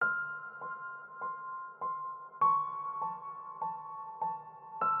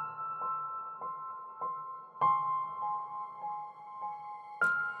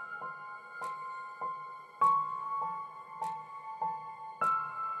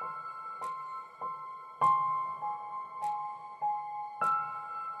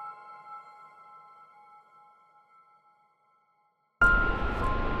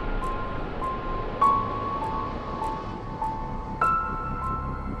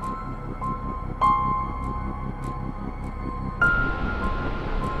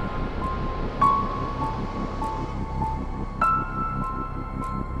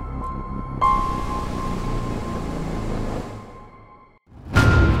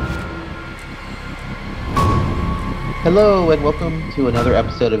Hello, and welcome to another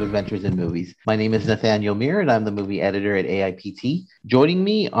episode of Adventures in Movies. My name is Nathaniel Mir, and I'm the movie editor at AIPT. Joining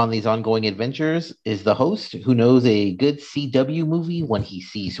me on these ongoing adventures is the host who knows a good CW movie when he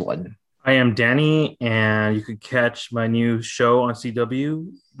sees one. I am Danny, and you could catch my new show on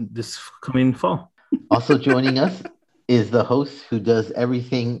CW this coming fall. Also joining us is the host who does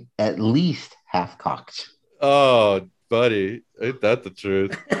everything at least half cocked. Oh, buddy, ain't that the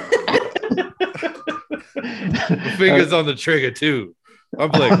truth? The fingers on the trigger too.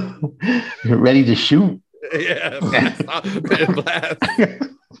 I'm like, ready to shoot. yeah, blast.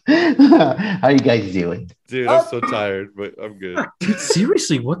 How you guys doing? Dude, I'm so tired, but I'm good. Dude,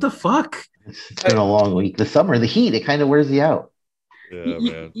 seriously, what the fuck? It's been a long week. The summer, the heat, it kind of wears you out. Yeah,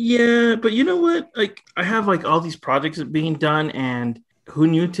 man. Yeah, but you know what? Like, I have like all these projects being done, and who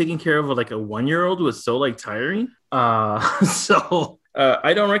knew taking care of like a 1-year-old was so like tiring? I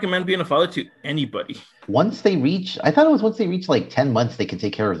don't recommend being a father to anybody. I thought it was once they reach like 10 months, they can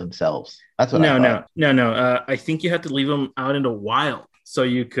take care of themselves. That's what I thought. No. I think you have to leave them out in the wild so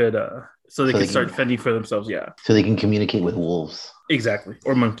you could, so they can start fending for themselves. Yeah, So they can communicate with wolves. exactly.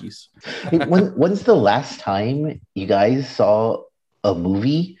 Or monkeys. Hey, when's the last time you guys saw a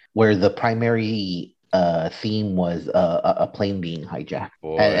movie where the primary theme was a plane being hijacked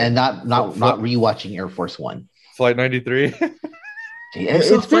Boy. and not rewatching Air Force One? Flight 93. You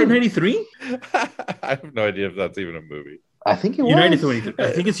saw Flight 93? I have no idea if that's even a movie. I think it United was. 23.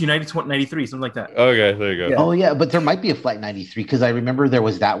 I think it's United 93, something like that. Okay, there you go. Yeah. Oh yeah, but there might be a Flight 93 because I remember there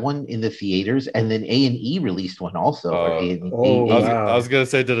was that one in the theaters, and then A&E released one also. Or A&E. I was gonna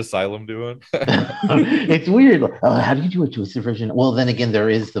say, did Asylum do one? It's weird. How do you do a twisted version? Well, then again,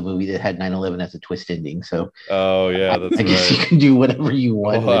 there is the movie that had 9/11 as a twist ending. So Oh yeah, that's I guess right. you can do whatever you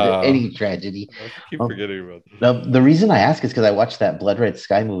want Wow. with any tragedy. I keep forgetting about that. The reason I ask is because I watched that Blood Red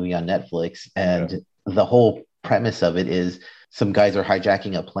Sky movie on Netflix, and the whole premise of it is some guys are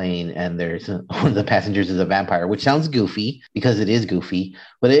hijacking a plane, and there's one of the passengers is a vampire, which sounds goofy because it is goofy,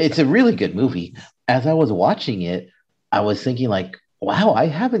 but it's a really good movie. As I was watching it, I was thinking like, wow, I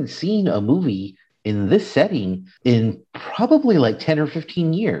haven't seen a movie in this setting in probably like 10 or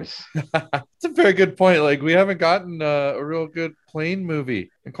 15 years. It's a very good point. Like, we haven't gotten a real good plane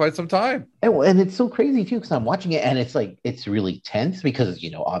movie in quite some time. And it's so crazy too, because I'm watching it and it's like it's really tense because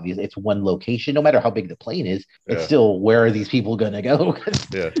obviously it's one location. No matter how big the plane is, it's Yeah. still where are these people gonna go?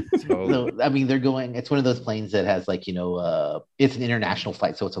 Yeah. So I mean, they're going. It's one of those planes that has like it's an international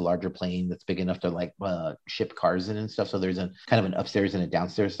flight, so it's a larger plane that's big enough to like ship cars in and stuff. So there's a kind of an upstairs and a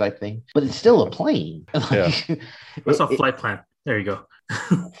downstairs type thing, but it's still a plane. Yeah. What's a flight plan? There you go.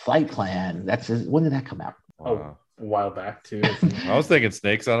 Flight plan. When did that come out? Wow. A while back, too. I was thinking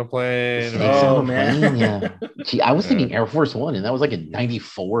snakes on a plane. Snakes Oh, on a man. plane, yeah. Gee, I was thinking Air Force One, and that was like in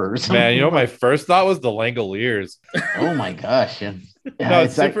 '94 or something. Man, you know, my first thought was the Langoliers. Oh my gosh! And, No,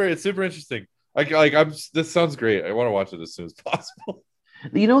 it's like- super. It's super interesting. This sounds great. I want to watch it as soon as possible.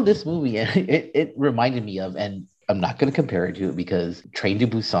 This movie, it reminded me of, and I'm not going to compare it to it because Train to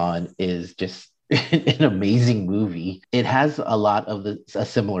Busan is just an amazing movie. It has a lot of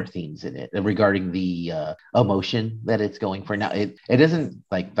similar themes in it regarding the emotion that it's going for. Now, it doesn't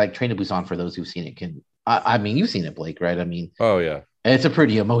like Train to Busan, for those who've seen it, I mean, you've seen it, Blake, right? I mean, Oh yeah, it's a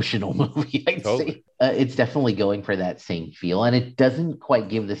pretty emotional movie, I'd Totally. say. It's definitely going for that same feel, and it doesn't quite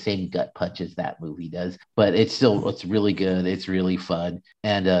give the same gut punch as that movie does, but it's really good. It's really fun,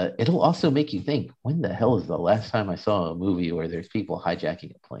 and it'll also make you think, when the hell is the last time I saw a movie where there's people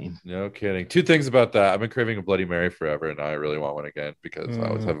hijacking a plane? no kidding. Two things about that. I've been craving a Bloody Mary forever, and now I really want one again because I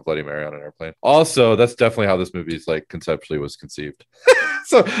always have a Bloody Mary on an airplane. Also, that's definitely how this movie is like conceptually was conceived.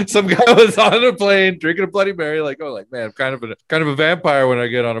 So some guy was on a plane drinking a Bloody Mary, like, man, I'm kind of a vampire when I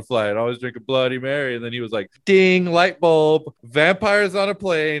get on a flight. I always drink a Bloody Mary, and then he was like, ding, light bulb, vampires on a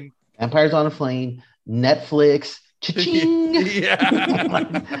plane. Empires on a Plane, Netflix, cha-ching.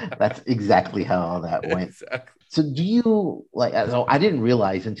 Yeah. That's exactly how all that went. Exactly. So do you like? So I didn't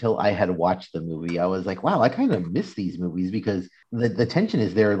realize until I had watched the movie. I was like, wow, I kind of miss these movies because the tension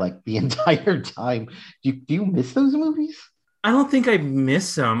is there like the entire time. Do you miss those movies? I don't think I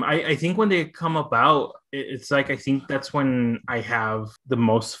miss them. I think when they come about, it's like I think that's when I have the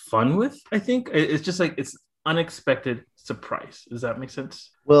most fun with. I think it's just like it's unexpected surprise. Does that make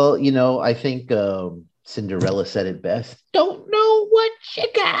sense? Well, I think Cinderella said it best. Don't know what you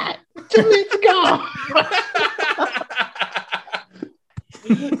got till it's gone.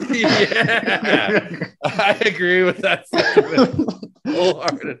 Yeah, I agree with that sentiment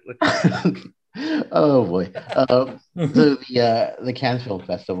wholeheartedly. Oh boy. So the Cannes Film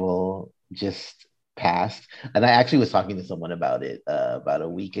Festival just passed. And I actually was talking to someone about it about a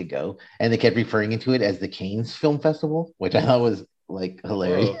week ago, and they kept referring to it as the Cannes Film Festival, which I thought was like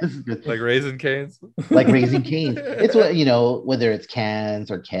hilarious. Like Raising Canes, like Raising Canes. It's what, whether it's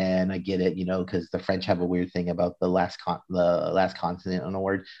cans or can, I get it, because the French have a weird thing about the last consonant on a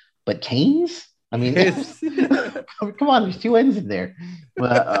word, but canes. I mean, come on, there's two N's in there.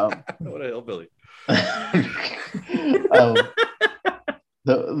 But, what a hillbilly.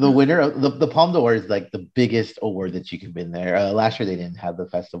 The winner of the Palme d'Or is like the biggest award that you can win there. Last year they didn't have the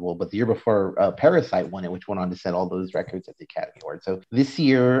festival, but the year before Parasite won it, which went on to set all those records at the Academy Awards. So this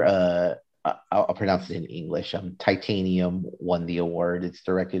year, I'll pronounce it in English. Titanium won the award. It's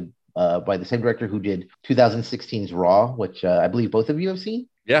directed by the same director who did 2016's Raw, which I believe both of you have seen.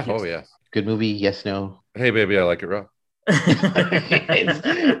 Yeah. Yes. Oh yeah. Good movie. Yes. No. Hey baby, I like it raw. It's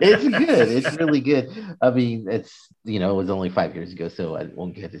good. It's really good. I mean, it was only 5 years ago, so I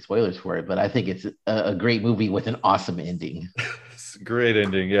won't get the spoilers for it, but I think it's a great movie with an awesome ending. It's a great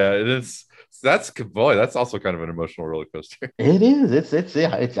ending. Yeah, it is. That's also kind of an emotional roller coaster. It is.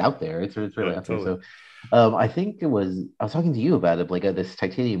 It's out there. It's really out there. So I think I was talking to you about it, like this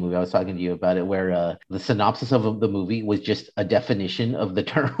Titanium movie. I was talking to you about it, where the synopsis of the movie was just a definition of the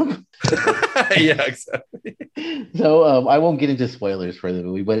term. Yeah, exactly. So I won't get into spoilers for the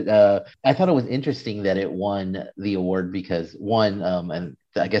movie, but I thought it was interesting that it won the award because and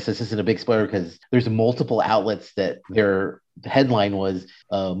I guess this isn't a big spoiler because there's multiple outlets that their headline was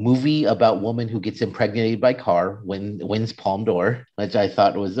a movie about woman who gets impregnated by car wins Palme d'Or, which I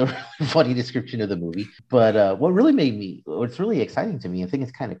thought was a really funny description of the movie. But what's really exciting to me, I think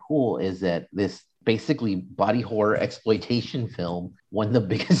it's kind of cool, is that this basically body horror exploitation film won the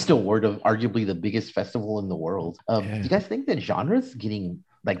biggest award of arguably the biggest festival in the world. Do you guys think that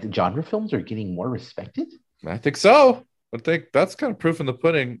the genre films are getting more respected? I think so. I think that's kind of proof in the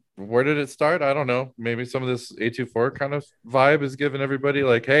pudding. Where did it start? I don't know. Maybe some of this A24 kind of vibe is giving everybody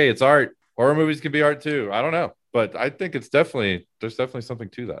like, hey, it's art. Horror movies can be art too. I don't know. But I think there's definitely something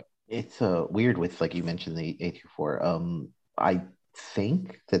to that. It's weird with, like you mentioned, the A24. I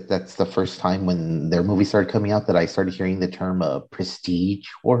think that's the first time when their movies started coming out that I started hearing the term prestige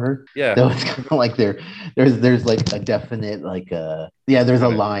horror. Yeah. So it's kind of like there's like a definite there's a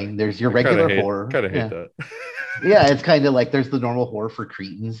line. There's your regular horror. Kind of hate that. Yeah, it's kind of like there's the normal horror for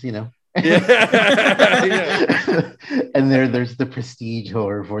cretins, Yeah. And there's the prestige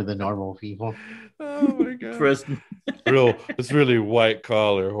horror for the normal people. Oh my god. It's really white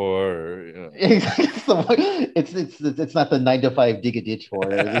collar horror. It's not the 9 to 5 dig a ditch horror.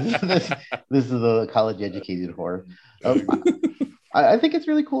 This is the college educated horror. I think it's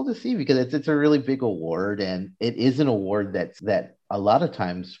really cool to see because it's a really big award, and it is an award that a lot of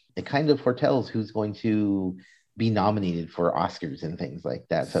times it kind of foretells who's going to be nominated for Oscars and things like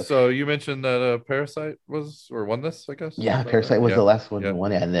that. So you mentioned that Parasite won this, I guess. Yeah, Parasite was the last one that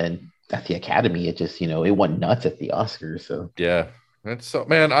won it, and then at the Academy, it just it went nuts at the Oscars. So yeah, and so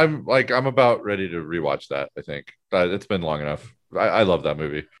man, I'm about ready to rewatch that. I think it's been long enough. I love that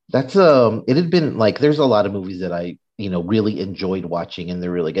movie. That's it had been like there's a lot of movies that I really enjoyed watching and they're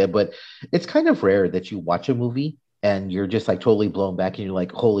really good, but it's kind of rare that you watch a movie and you're just like totally blown back and you're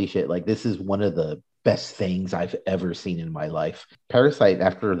like, holy shit, like this is one of the best things I've ever seen in my life. Parasite,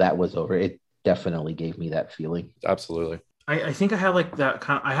 after that was over, it definitely gave me that feeling. Absolutely. I think I have like that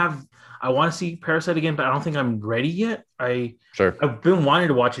kind of, I want to see Parasite again, but I don't think I'm ready yet. I've been wanting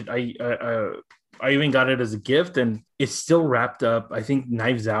to watch it. I even got it as a gift and it's still wrapped up. I think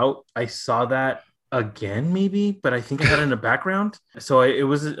Knives Out, I saw that again maybe, but I think I had it in the background. So I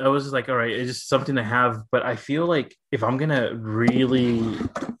was like, all right, it's just something to have. But I feel like if I'm gonna really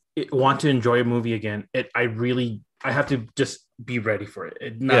want to enjoy a movie again, I have to just be ready for it.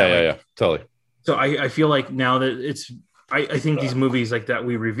 Yeah, totally. So I feel like now that I think these movies like that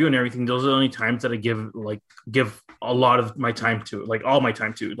we review and everything, those are the only times that I give a lot of my time to, like all my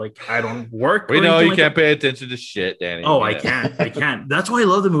time to. Like I don't work. We know you can't pay attention to shit, Danny. Oh, I can't. That's why I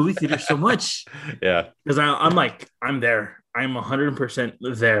love the movie theater so much. Yeah, because I'm there. I'm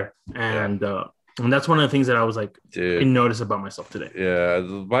 100% there, and that's one of the things that I was like, I noticed about myself today. Yeah,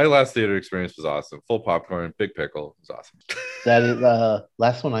 my last theater experience was awesome. Full popcorn, big pickle. It was awesome. That is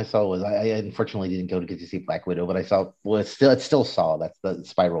last one I saw was I unfortunately didn't go to get to see Black Widow, but I saw it's still Saw. That's the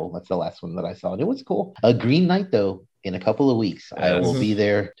Spiral. That's the last one that I saw, and it was cool. Green Knight though. In a couple of weeks, I will be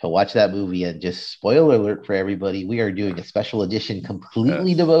there to watch that movie. And just spoiler alert for everybody, we are doing a special edition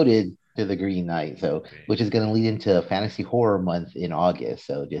completely devoted to the Green Knight. So, which is going to lead into Fantasy Horror Month in August.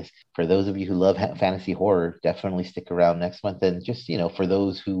 So, just for those of you who love fantasy horror, definitely stick around next month. And just for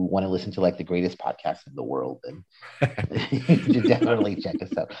those who want to listen to like the greatest podcast in the world, then you should definitely check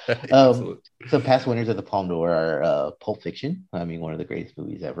us out. Some past winners of the Palme d'Or are Pulp Fiction. I mean, one of the greatest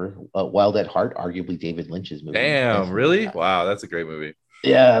movies ever. Wild at Heart, arguably David Lynch's movie. Damn, really? Wow, that's a great movie.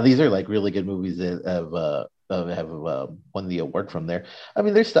 Yeah, these are like really good movies that have won the award from there. I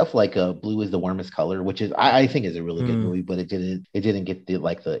mean, there's stuff like Blue is the Warmest Color, which is I think is a really good movie, but it didn't get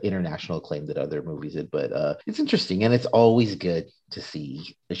the international acclaim that other movies did. But it's interesting, and it's always good to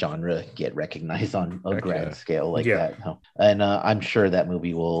see the genre get recognized on a grand scale like that. And I'm sure that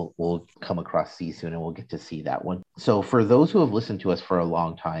movie will come across C soon, and we'll get to see that one. So for those who have listened to us for a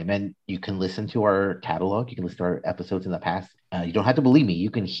long time, and you can listen to our catalog, you can listen to our episodes in the past. You don't have to believe me. You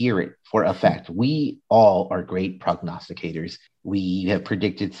can hear it for a fact. We all are great prognosticators. We have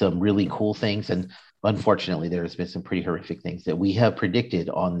predicted some really cool things, and unfortunately, there's been some pretty horrific things that we have predicted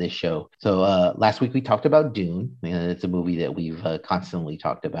on this show. So last week we talked about Dune. It's a movie that we've constantly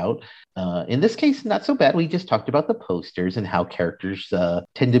talked about. In this case, not so bad. We just talked about the posters and how characters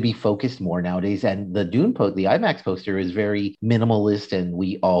tend to be focused more nowadays. And the Dune the IMAX poster is very minimalist, and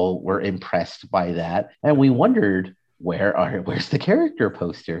we all were impressed by that. And we wondered, where's the character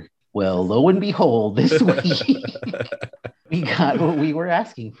poster? Well, lo and behold, this week we got what we were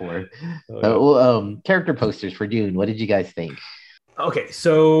asking for. Character posters for Dune. What did you guys think? Okay,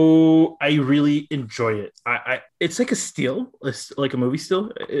 so I really enjoy it. It's like a steal, like a movie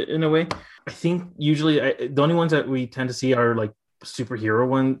steal in a way. I think usually the only ones that we tend to see are like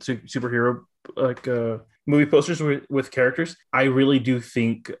superhero like movie posters with characters. I really do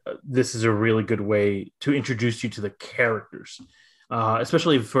think this is a really good way to introduce you to the characters,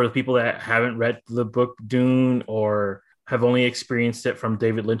 especially for the people that haven't read the book Dune or have only experienced it from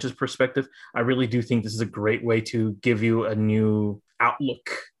David Lynch's perspective. I really do think this is a great way to give you a new outlook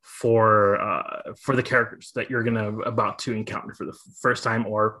for the characters that you're about to encounter for the first time,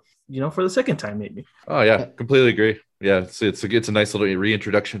 or for the second time maybe. Oh yeah, completely agree. Yeah, it's a nice little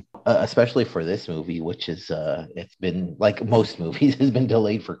reintroduction, especially for this movie, which is it's been, like most movies, has been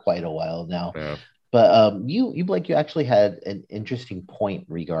delayed for quite a while now. Yeah. But you Blake, you actually had an interesting point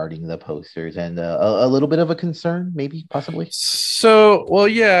regarding the posters, and a little bit of a concern, maybe, possibly. So, well,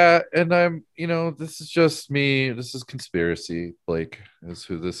 yeah, and I'm, this is just me. This is conspiracy. Blake is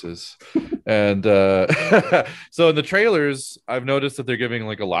who this is, and so in the trailers, I've noticed that they're giving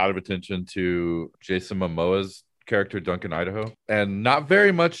like a lot of attention to Jason Momoa's character Duncan Idaho, and not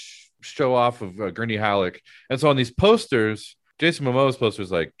very much show off of Gurney Halleck. And so on these posters, Jason Momoa's poster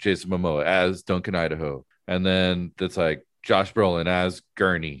is like Jason Momoa as Duncan Idaho, and then it's like Josh Brolin as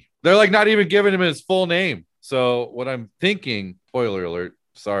Gurney. They're like not even giving him his full name. So what I'm thinking, spoiler alert,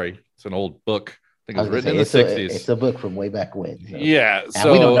 sorry, it's an old book. I think it was written in the 60s. It's a book from way back when. So. Yeah. And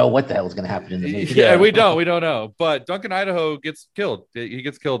so we don't know what the hell is going to happen in the movie. Yeah, we don't know. But Duncan Idaho gets killed. He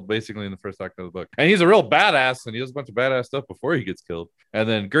gets killed basically in the first act of the book. And he's a real badass, and he does a bunch of badass stuff before he gets killed. And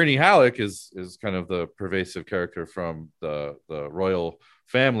then Gurney Halleck is kind of the pervasive character from the royal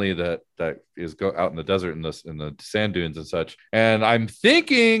family that is out in the desert in the sand dunes and such. And I'm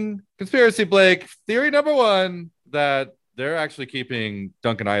thinking, conspiracy Blake, theory number one, that they're actually keeping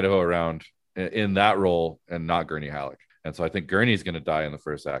Duncan Idaho around in that role and not Gurney Halleck. And so I think Gurney's going to die in the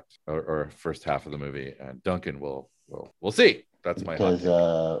first act or first half of the movie, and Duncan we'll see. That's my because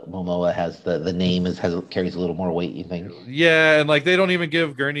Momoa has the name carries a little more weight, you think? Yeah, and like they don't even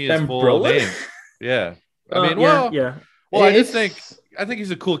give Gurney his full name. Yeah, I mean, yeah. Well, I think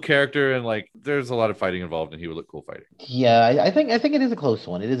he's a cool character, and like there's a lot of fighting involved, and he would look cool fighting. Yeah, I think it is a close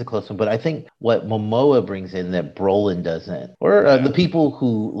one. It is a close one, but I think what Momoa brings in that Brolin doesn't, or the people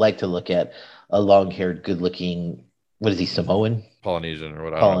who like to look at a long-haired, good-looking, what is he, Samoan? Polynesian or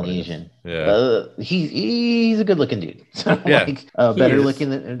whatever. Polynesian. Yeah. He's a good-looking dude. So better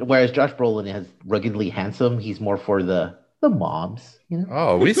looking than, whereas Josh Brolin is ruggedly handsome. He's more for the moms,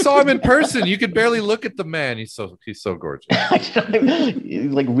 Oh, we saw him in person. You could barely look at the man. He's so gorgeous. He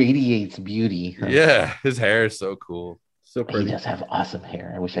like radiates beauty. Yeah, his hair is so cool. So pretty. He does have awesome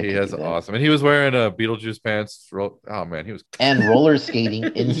hair. I wish I could. He has awesome, and he was wearing a Beetlejuice pants. Oh man, he was and roller skating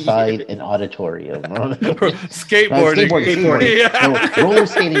inside an auditorium. Skateboarding. Yeah. No, roller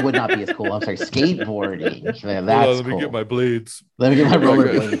skating would not be as cool. I'm sorry, skateboarding. That's let me get my blades. Let me get my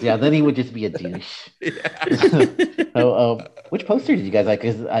roller blades. Yeah, then he would just be a douche. Yeah. So, which poster did you guys like?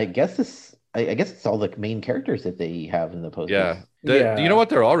 Because I guess it's all the main characters that they have in the poster. Yeah. You know what?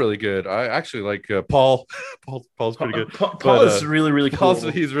 They're all really good. I actually like Paul. Paul's pretty good. Paul is really, really cool.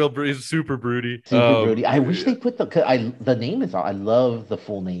 He's super broody. Super broody. I wish they put the name is. I love the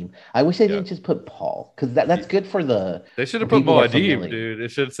full name. I wish they didn't just put Paul, because that's good for the. They should have put Muad'Dib, dude. It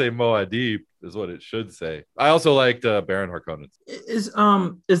should say Muad'Dib is what it should say. I also liked Baron Harkonnen. Is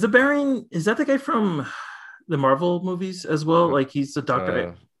the Baron, is that the guy from the Marvel movies as well? Like he's the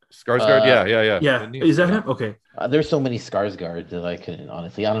Doctor. Skarsgård, yeah. Is that him? Okay. There's so many Skarsgård that I couldn't,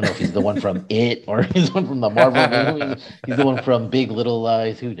 honestly. I don't know if he's the one from It or he's the one from the Marvel movie. He's the one from Big Little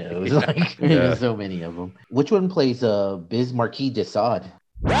Lies. Who knows? Like, there's so many of them. Which one plays Biz Marquis de Sade?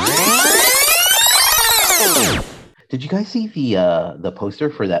 Did you guys see the poster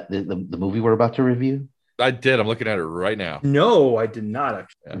for the movie we're about to review? I did. I'm looking at it right now. No, I did not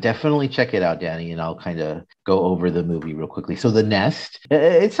actually. Definitely check it out, Danny, and I'll kind of go over the movie real quickly. So The Nest,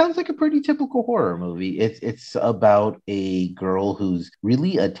 it sounds like a pretty typical horror movie. It's about a girl who's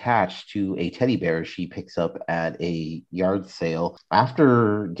really attached to a teddy bear she picks up at a yard sale.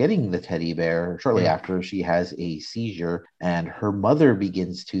 After getting the teddy bear, shortly after, she has a seizure, and her mother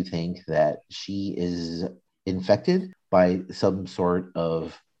begins to think that she is infected by some sort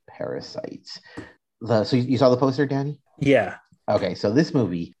of parasites. So you saw the poster, Danny? Yeah. Okay, so this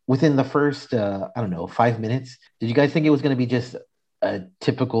movie, within the first, 5 minutes, did you guys think it was going to be just a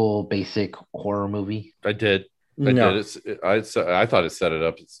typical basic horror movie? I did. I thought it set it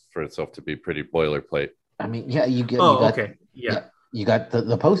up for itself to be pretty boilerplate. I mean, yeah, you got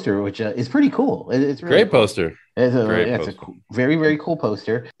the poster, which is pretty cool. It's really great cool. Poster. It's a very, very cool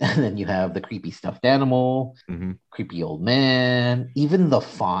poster. And then you have the creepy stuffed animal, creepy old man, even the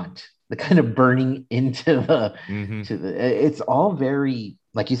font. The kind of burning into it's all very,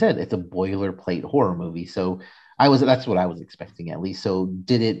 like you said, it's a boilerplate horror movie. So that's what I was expecting, at least. So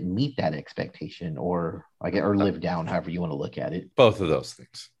did it meet that expectation or live down, however you want to look at it? Both of those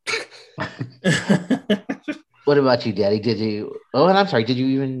things. What about you, Daddy? Did you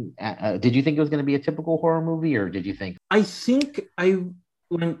think it was going to be a typical horror movie, or did you think? I think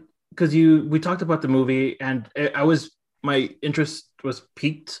because we talked about the movie and my interest was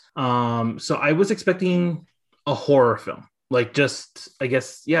piqued. So I was expecting a horror film, like just, I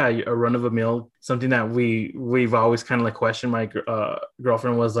guess, a run of a mill, something that we've always kind of like questioned. My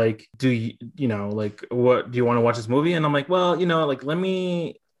girlfriend was like, do you know, like, what do you want to watch this movie? And I'm like, well, like, let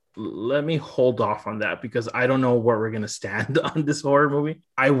me hold off on that because I don't know where we're going to stand on this horror movie.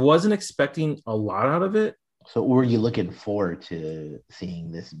 I wasn't expecting a lot out of it. So were you looking forward to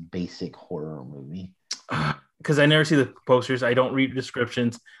seeing this basic horror movie? Because I never see the posters. I don't read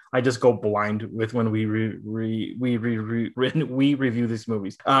descriptions. I just go blind with when we review these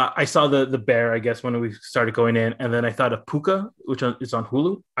movies. I saw the bear, I guess, when we started going in, and then I thought of Puka, which is on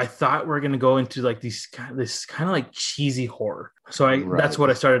Hulu. I thought we're gonna go into like this kind of like cheesy horror. So that's what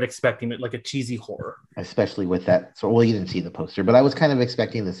I started expecting, like a cheesy horror. Especially with that. So, well, you didn't see the poster, but I was kind of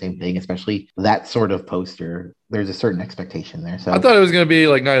expecting the same thing, especially that sort of poster. There's a certain expectation there. So I thought it was gonna be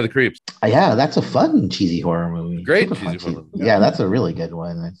like Night of the Creeps. Yeah, that's a fun cheesy horror movie. Great cheesy horror movie. Yeah, that's a really good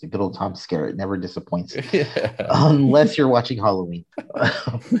one. That's a good old Tom Skerritt. Never disappoints. Unless you're watching Halloween.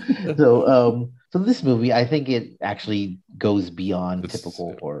 So this movie, I think it actually goes beyond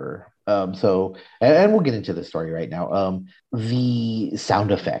typical horror. And we'll get into the story right now. The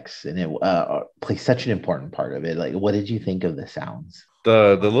sound effects and it play such an important part of it. Like, what did you think of the sounds?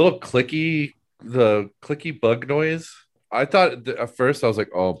 The little clicky bug noise. I thought at first I was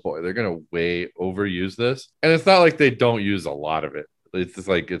like, oh boy, they're gonna way overuse this, and it's not like they don't use a lot of it. It's just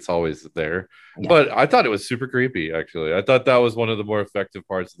like it's always there. Yeah. But I thought it was super creepy. Actually, I thought that was one of the more effective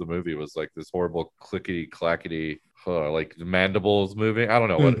parts of the movie. Was like this horrible clickety clackety. Like the mandibles moving. I don't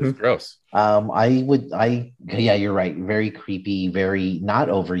know what is gross. You're right. Very creepy, very not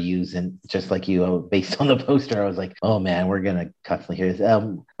overused, and just like you, based on the poster, I was like, oh man, we're gonna constantly hear this.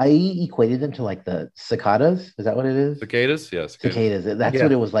 I equated them to like the cicadas. Is that what it is? Cicadas, yes. Yeah, cicadas. That's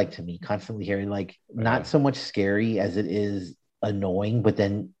what it was like to me. Constantly hearing like not so much scary as it is annoying, but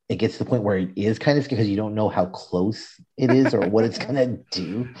then it gets to the point where it is kind of scary because you don't know how close it is or what it's gonna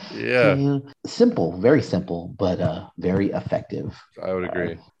do. Yeah. Simple, very simple, but very effective. I would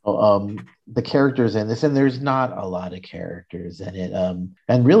agree. The characters in this, and there's not a lot of characters in it.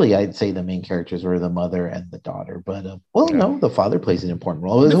 And really, I'd say the main characters were the mother and the daughter. But no, the father plays an important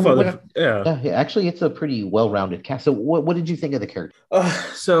role. Actually, it's a pretty well-rounded cast. So, what did you think of the characters?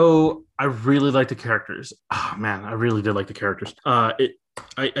 So I really like the characters. Oh man, I really did like the characters. I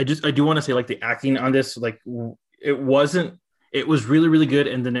do want to say like the acting on this, like it was really, really good,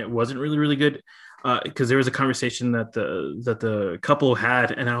 and then it wasn't really, really good. Because there was a conversation that the couple had,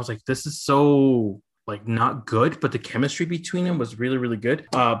 and I was like, this is so like not good, but the chemistry between them was really, really good.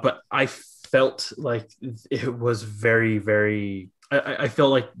 But I felt like it was very, very. I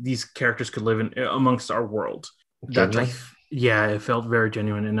felt like these characters could live in amongst our world. Genuine? Yeah, it felt very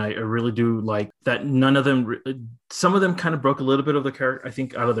genuine, and I really do like that. None of them, some of them, kind of broke a little bit of the character. I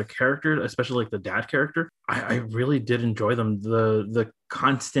think out of their character, especially like the dad character. I really did enjoy them. The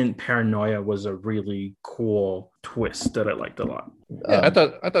constant paranoia was a really cool twist that I liked a lot. Yeah, I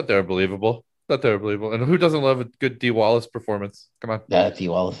thought they were believable. Thought they were believable. And who doesn't love a good D. Wallace performance? Come on. Yeah, T.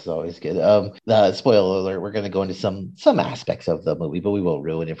 Wallace is always good. Spoiler alert: we're going to go into some aspects of the movie, but we won't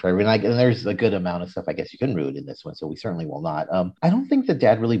ruin it for everyone. And there's a good amount of stuff I guess you can ruin in this one, so we certainly will not. I don't think the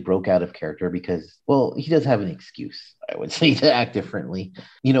dad really broke out of character because, well, he does have an excuse, I would say, to act differently.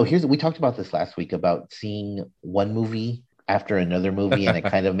 We talked about this last week about seeing one movie after another movie, and it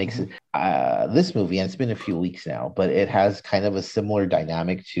kind of makes this movie, and it's been a few weeks now, but it has kind of a similar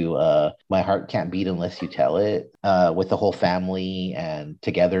dynamic to My Heart Can't Beat Unless You Tell It, with the whole family and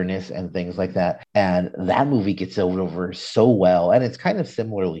togetherness and things like that. And that movie gets over so well, and it's kind of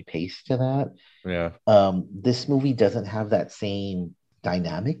similarly paced to that. Yeah. This movie doesn't have that same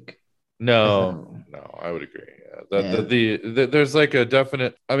dynamic. No, I would agree. There's like a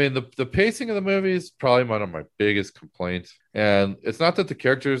definite. I mean, the pacing of the movie is probably one of my biggest complaints, and it's not that the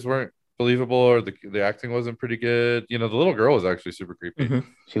characters weren't believable or the acting wasn't pretty good. The little girl was actually super creepy.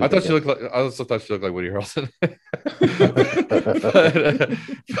 Mm-hmm. I also thought she looked like Woody Harrelson.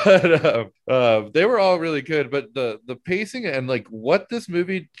 but they were all really good. But the pacing and like what this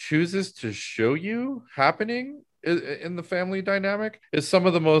movie chooses to show you happening in the family dynamic is some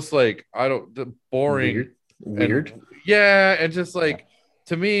of the most like the boring weird. And just like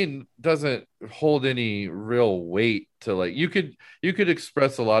to me doesn't hold any real weight to like you could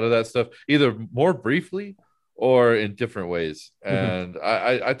express a lot of that stuff either more briefly or in different ways. And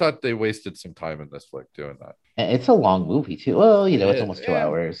I thought they wasted some time in this flick doing that. And it's a long movie too. Well, it's almost 2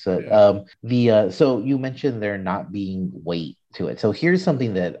 hours. So you mentioned there not being weight to it. So here's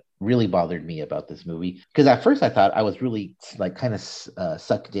something that really bothered me about this movie, because at first I thought I was really like kind of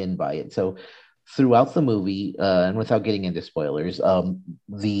sucked in by it. So throughout the movie, and without getting into spoilers,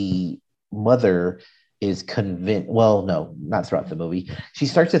 the mother is convinced. Well, no, not throughout the movie. She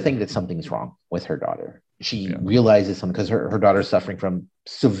starts to think that something's wrong with her daughter. She realizes something because her daughter's suffering from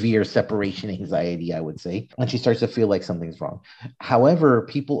severe separation anxiety, I would say, and she starts to feel like something's wrong. However,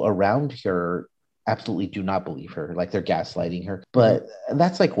 people around her absolutely do not believe her, like they're gaslighting her, but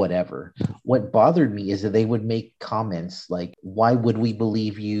that's like whatever. What bothered me is that they would make comments like, why would we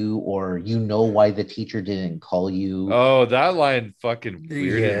believe you, or why the teacher didn't call you. Oh, that line fucking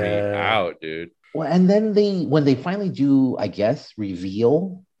weirded me out, dude. Well, and then when they finally do, I guess,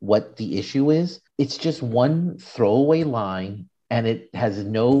 reveal what the issue is, it's just one throwaway line and it has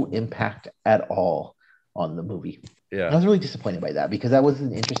no impact at all on the movie. Yeah, I was really disappointed by that because that was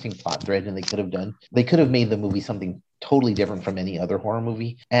an interesting plot thread, and they could have made the movie something totally different from any other horror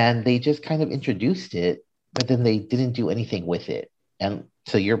movie, and they just kind of introduced it, but then they didn't do anything with it. And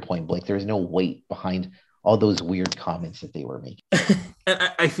to your point, Blake, there's no weight behind all those weird comments that they were making.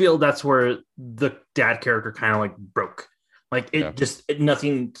 And I feel that's where the dad character kind of like broke. Like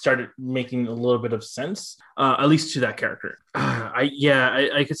nothing started making a little bit of sense, at least to that character.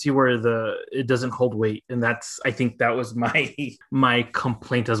 I could see where it doesn't hold weight, and I think that was my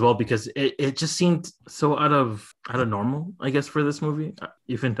complaint as well, because it just seemed so out of normal, I guess, for this movie,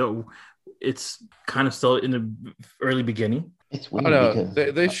 even though it's kind of still in the early beginning. It's weird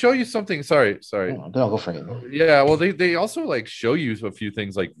because they show you something. Sorry. No, go for it. Yeah, well, they also like show you a few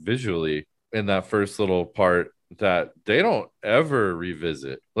things like visually in that first little part that they don't ever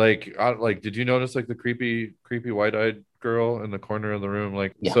revisit. Like did you notice like the creepy white-eyed girl in the corner of the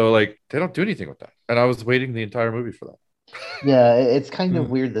room? So like they don't do anything with that, and I was waiting the entire movie for that. Yeah, it's kind of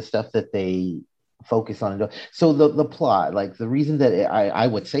weird, the stuff that they focus on. So the plot, like the reason that I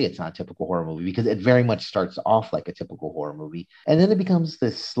would say it's not a typical horror movie, because it very much starts off like a typical horror movie, and then it becomes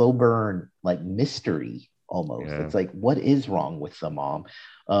this slow burn like mystery almost. It's like, what is wrong with the mom?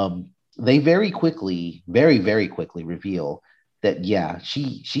 They very quickly reveal that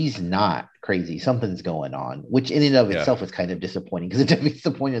she's not crazy, something's going on, which in and of itself is kind of disappointing because it defeats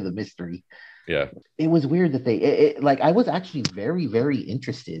the point of the mystery. It was weird that I was actually very, very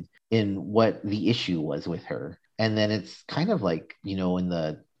interested in what the issue was with her, and then it's kind of like,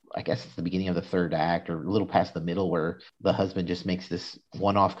 I guess it's the beginning of the third act or a little past the middle, where the husband just makes this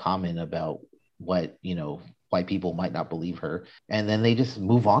one-off comment about what, why people might not believe her, and then they just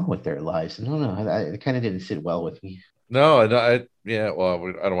move on with their lives. No, it kind of didn't sit well with me. No, I don't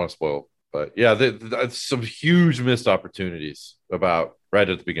want to spoil, but some huge missed opportunities about right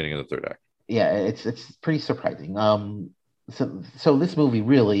at the beginning of the third act. Yeah, it's pretty surprising. So this movie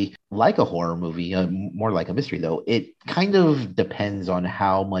really, like a horror movie, more like a mystery though, it kind of depends on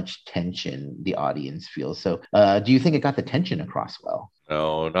how much tension the audience feels. So, do you think it got the tension across well?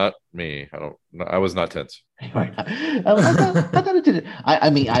 No, not me. I don't. I was not tense. I thought it did. I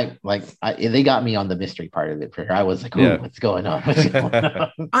mean, they got me on the mystery part of it. For her, I was like, "Ooh, Yeah. what's going on? What's going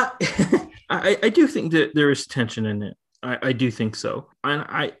on?" I do think that there is tension in it. I do think so, and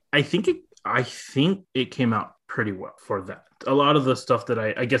I think it came out pretty well for that. A lot of the stuff that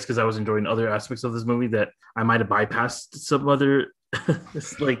I guess because I was enjoying other aspects of this movie that I might have bypassed some other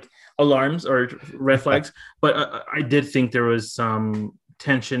like alarms or red flags, but I did think there was some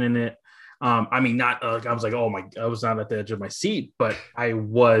tension in it. I mean, not I was like, oh my, I was not at the edge of my seat, but I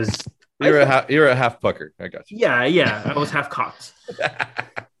was. You're a half pucker. I got you. Yeah, I was half cocked.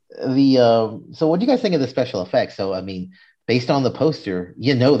 So what do you guys think of the special effects? So I mean, based on the poster,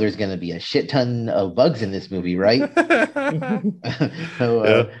 there's going to be a shit ton of bugs in this movie, right?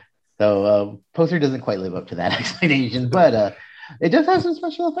 so poster doesn't quite live up to that expectation, but it does have some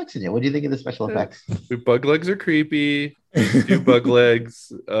special effects in it. What do you think of the special effects? Bug legs are creepy. Do bug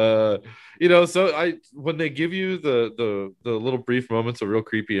legs. So when they give you the little brief moments of real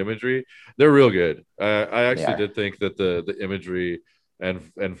creepy imagery, they're real good. I actually did think that the imagery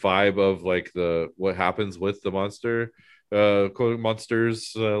and vibe of like what happens with the monster, quote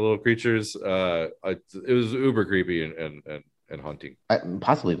monsters, little creatures, it was uber creepy and haunting.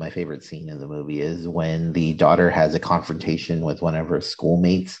 Possibly my favorite scene in the movie is when the daughter has a confrontation with one of her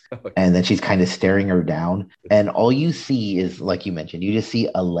schoolmates, and then she's kind of staring her down, and all you see is, like you mentioned, you just see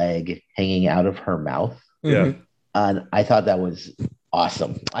a leg hanging out of her mouth. Yeah. And I thought that was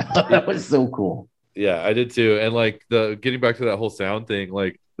awesome. I thought that was so cool. Yeah, I did too. And like getting back to that whole sound thing,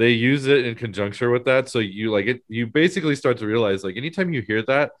 like they use it in conjunction with that. So you like it, you basically start to realize like anytime you hear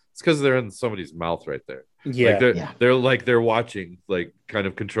that, it's because they're in somebody's mouth right there. Yeah. Like they're watching, like kind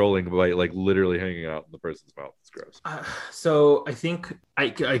of controlling by like literally hanging out in the person's mouth. It's gross. So I think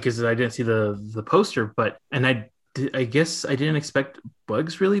because I didn't see the poster, but I guess I didn't expect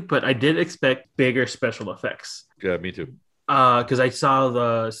bugs really, but I did expect bigger special effects. Yeah, me too. Because I saw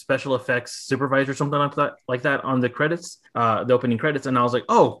the special effects supervisor or something like that on the credits, the opening credits, and I was like,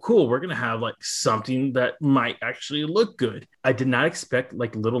 "Oh, cool! We're gonna have like something that might actually look good." I did not expect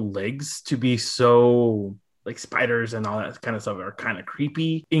like little legs to be so like spiders and all that kind of stuff are kind of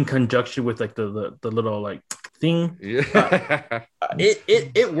creepy in conjunction with like the little like thing. Yeah,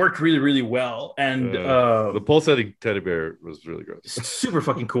 it worked really really well, and the pulsating teddy bear was really gross. Super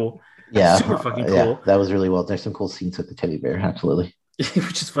fucking cool. Yeah, super fucking cool. Yeah, that was really well. There's some cool scenes with the teddy bear, absolutely.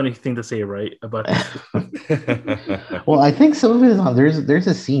 Which is a funny thing to say, right? About well, I think some of it is on. There's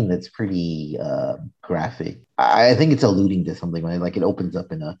a scene that's pretty graphic. I think it's alluding to something, right? Like it opens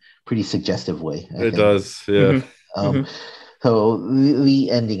up in a pretty suggestive way. It does, yeah. So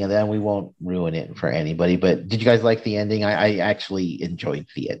the ending of that, we won't ruin it for anybody, but did you guys like the ending? I actually enjoyed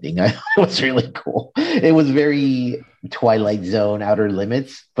the ending. It was really cool. It was very Twilight Zone, Outer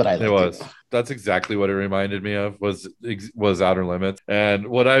Limits, but I liked it. That's exactly what it reminded me of was Outer Limits. And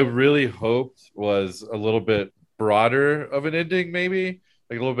what I really hoped was a little bit broader of an ending, maybe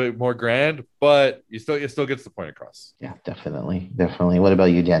like a little bit more grand, but it still gets the point across. Yeah, definitely. What about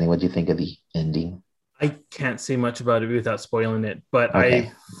you, Danny? What do you think of the ending? I can't say much about it without spoiling it, but okay.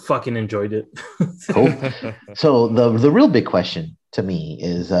 I fucking enjoyed it. Cool. So the real big question to me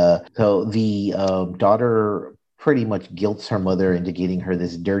is, so the daughter pretty much guilts her mother into getting her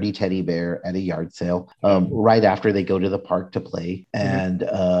this dirty teddy bear at a yard sale right after they go to the park to play, and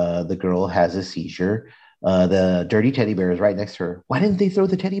the girl has a seizure. The dirty teddy bear is right next to her. Why didn't they throw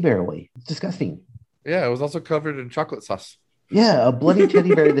the teddy bear away? It's disgusting. Yeah, it was also covered in chocolate sauce. Yeah, a bloody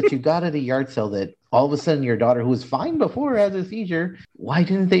teddy bear that you got at a yard sale that all of a sudden your daughter, who was fine before, has a seizure. Why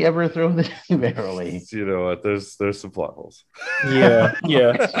didn't they ever throw the teddy bear away? You know what? There's some plot holes. Yeah.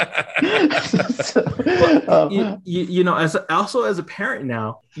 As a parent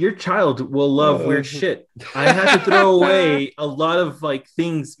now, your child will love weird shit. I had to throw away a lot of like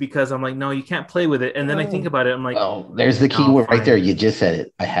things because I'm like, no, you can't play with it. And then I think about it, I'm like, oh, there's the key word right there. You just said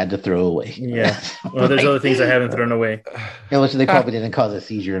it. I had to throw away. Yeah. Well, there's other things I haven't thrown away. Which they probably didn't cause a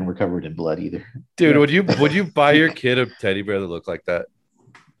seizure and were covered in blood either. Dude, would you buy your kid a teddy bear that looked like that?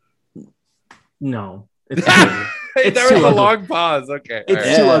 No. There was a long pause. Okay.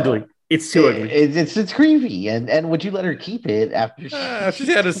 It's too ugly. It's too ugly. It's creepy. And would you let her keep it after she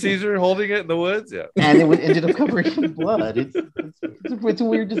had a seizure holding it in the woods? Yeah. And it ended up covered in blood. It's a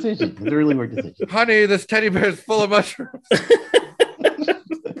weird decision. It's a really weird decision. Honey, this teddy bear is full of mushrooms.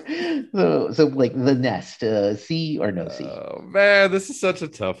 So like The Nest, C or no C? Oh man, this is such a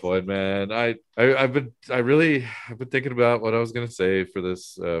tough one, man. I've been thinking about what I was gonna say for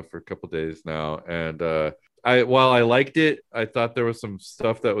this for a couple days now, and while I liked it, I thought there was some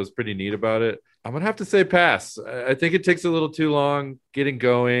stuff that was pretty neat about it. I'm gonna have to say pass. I think it takes a little too long getting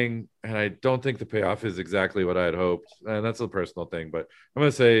going, and I don't think the payoff is exactly what I had hoped. And that's a personal thing, but I'm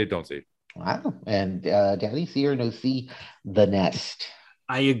gonna say don't see. Wow. And Daddy, C or no C? The Nest.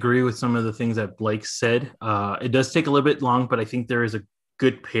 I agree with some of the things that Blake said. It does take a little bit long, but I think there is a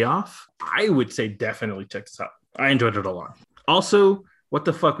good payoff. I would say definitely check this out. I enjoyed it a lot. Also, what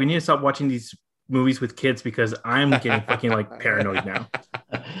the fuck? We need to stop watching these movies with kids because I'm getting fucking like paranoid now.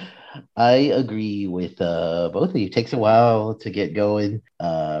 I agree with both of you. It takes a while to get going.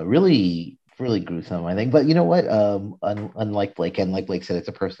 Really, really gruesome, I think. But you know what? Unlike Blake, and like Blake said, it's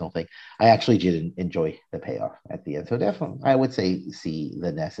a personal thing. I actually did enjoy the payoff at the end. So definitely, I would say see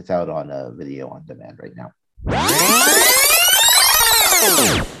The Nest. It's out on video on demand right now.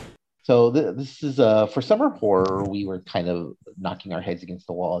 So this is for summer horror. We were kind of knocking our heads against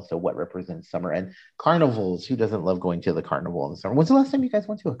the wall as to what represents summer and carnivals. Who doesn't love going to the carnival in the summer? When's the last time you guys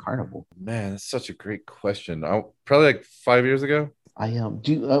went to a carnival? Man, that's such a great question. Probably like 5 years ago. I would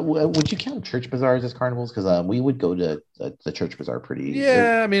you count church bazaars as carnivals? Because we would go to the church bazaar pretty.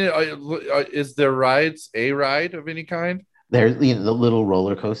 Yeah, I mean, is there a ride of any kind? There's the little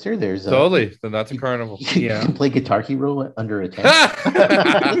roller coaster. There's totally. Then that's a carnival. You can play Guitar Hero under a tent.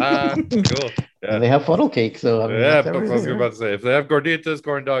 Cool. Yeah. And they have funnel cake. So I mean, that's what I was about to say. If they have gorditas,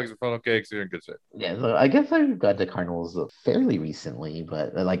 corn dogs, and funnel cakes, you're in good shape. Yeah, so I guess I've got to carnivals fairly recently,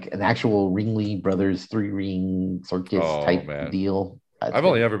 but like an actual Ringley Brothers 3-ring circus type deal. I've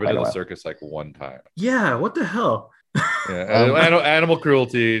only ever been to the circus like one time. Yeah, what the hell? Yeah, animal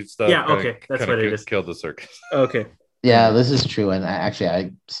cruelty stuff. Yeah, okay, that's what it is. Killed the circus. Okay. Yeah, this is true, and I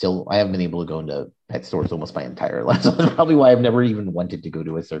haven't been able to go into pet stores almost my entire life. So that's probably why I've never even wanted to go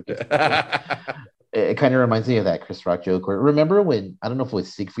to a circus. It kind of reminds me of that Chris Rock joke. Where, remember when, I don't know if it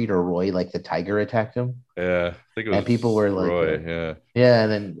was Siegfried or Roy, like the tiger attacked him? Yeah, I think it was. And people were like, Roy,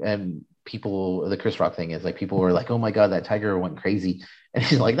 and people, the Chris Rock thing is like people were like, oh my god, that tiger went crazy, and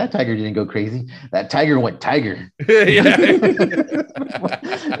he's like, that tiger didn't go crazy, that tiger went tiger.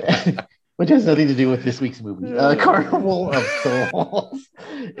 Which has nothing to do with this week's movie. Carnival of Souls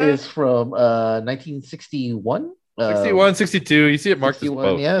is from 1961. 61, 62. You see it marked as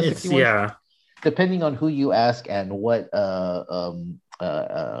both. Yeah, 61. Depending on who you ask and what what's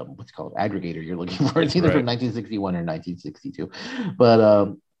it called, aggregator you're looking for. It's either from 1961 or 1962.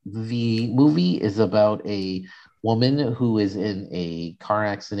 But the movie is about a woman who is in a car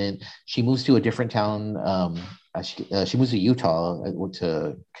accident. She moves to a different town. She moves to Utah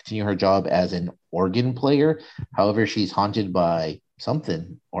to continue her job as an organ player. However, she's haunted by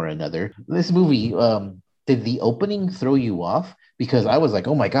something or another. This movie, did the opening throw you off? Because I was like,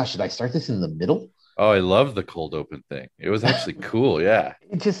 oh my gosh, should I start this in the middle? Oh, I love the cold open thing. It was actually cool. Yeah.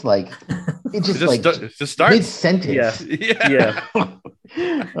 It just starts mid-sentence. Yeah.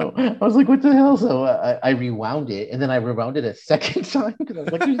 I was like, what the hell? So I rewound it, and then I rewound it a second time because I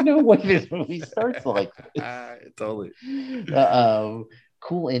was like, there's no way this movie starts like this. Totally.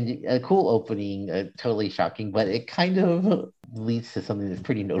 Cool ending, cool opening, totally shocking, but it kind of leads to something that's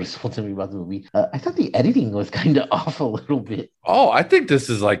pretty noticeable to me about the movie. I thought the editing was kind of off a little bit. Oh, I think this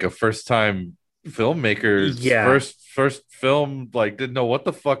is like a first-time filmmaker's first film, like didn't know what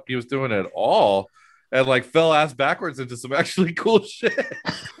the fuck he was doing at all, and like fell ass backwards into some actually cool shit.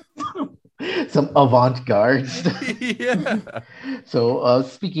 Some avant-garde stuff. Yeah. So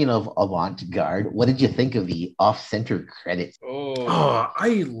speaking of avant-garde, what did you think of the off-center credits? Oh,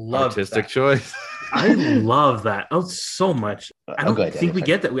 I love artistic choice. I love that. Oh, so much. I don't think we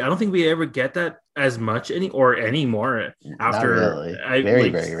get that. I don't think we ever get that as much anymore after. Not really.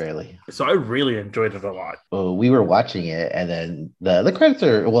 Very rarely. So I really enjoyed it a lot. Well, we were watching it, and then the credits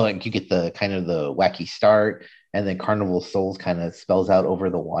are, well, like you get the kind of the wacky start, and then Carnival of Souls kind of spells out over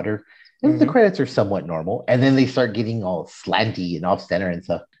the water. And the credits are somewhat normal. And then they start getting all slanty and off center and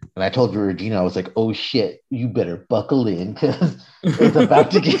stuff. And I told Regina, I was like, oh shit, you better buckle in because it's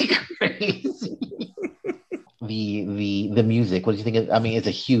about to get crazy. The music, what do you think I mean, it's a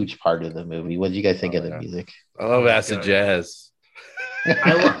huge part of the movie. What did you guys think of the music? I love acid jazz.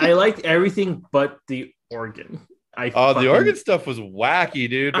 I liked everything but the organ. The organ stuff was wacky,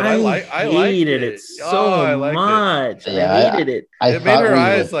 dude. But I hated it so much. Yeah, I hated it. It made her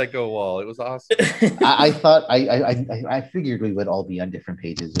eyes like go wall. It was awesome. I thought I figured we would all be on different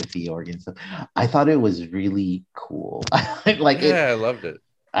pages with the organ stuff. I thought it was really cool. I loved it.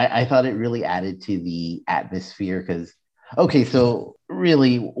 I thought it really added to the atmosphere because Okay, so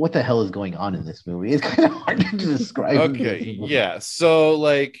really, what the hell is going on in this movie? It's kind of hard to describe. Okay, yeah. So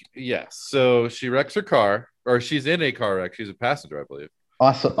like, yeah. So she wrecks her car, or she's in a car wreck. She's a passenger, I believe.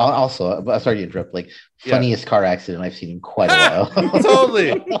 Also, sorry to interrupt. Like, Yeah. funniest car accident I've seen in quite a while.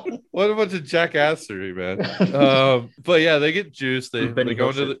 Totally. What a bunch of jackassery, man. But yeah, they get juiced. They Benny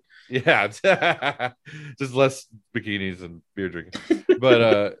go Hill into the just less bikinis and beer drinking.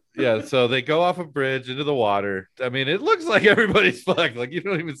 But yeah, so they go off a bridge into the water. I mean, it looks like everybody's fucked. Like you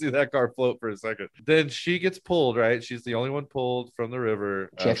don't even see that car float for a second. Then she gets pulled, right? She's the only one pulled from the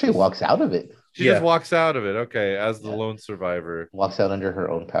river. She actually walks out of it. She just walks out of it. Okay, as the lone survivor. Walks out under her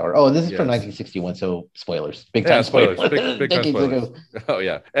own power. Oh, and this is from Yes. 1961, so spoilers. Big Yeah, time spoilers. spoilers. Big time Decades spoilers. ago. Oh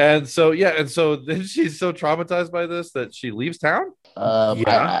yeah. And so then she's so traumatized by this that she leaves town.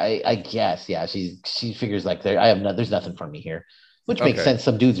 I guess, yeah. She figures like there's nothing for me here, which makes Okay. sense.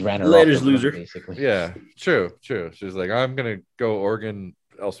 Some dudes ran her Later's off the road, loser. basically. Yeah, true. She's like, I'm gonna go Oregon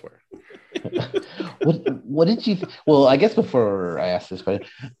elsewhere. What did you? Well, I guess before I ask this question,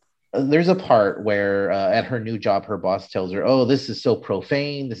 there's a part where at her new job, her boss tells her, "Oh, this is so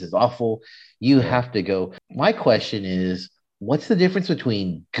profane. This is awful. You have to go." My question is, what's the difference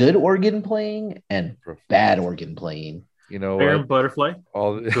between good organ playing and bad organ playing? You know Bear what? and Butterfly,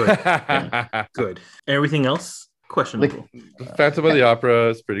 All good. Everything else, questionable. Like, Phantom of the Opera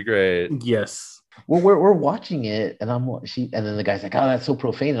is pretty great. Yes. well, we're watching it, and and then the guy's like, "Oh, that's so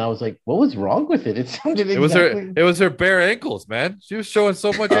profane," and I was like, "What was wrong with it?" It sounded It was her bare ankles, man. She was showing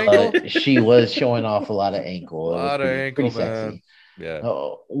so much ankle. She was showing off a lot of ankle. A lot of ankle, man. Sexy. Yeah.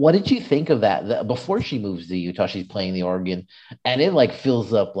 What did you think of that? Before she moves to Utah, she's playing the organ, and it like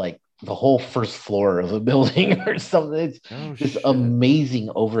fills up like the whole first floor of a building or something. It's this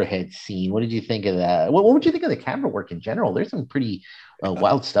amazing overhead scene. What did you think of that? What would you think of the camera work in general? There's some pretty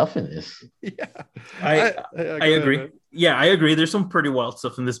wild stuff in this. Yeah. I agree. Ahead, yeah, I agree. There's some pretty wild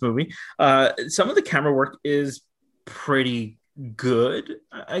stuff in this movie. Some of the camera work is pretty good,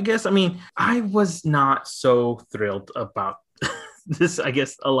 I guess. I mean, I was not so thrilled about this, I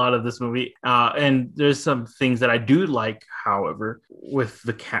guess, a lot of this movie, and there's some things that I do like, however, with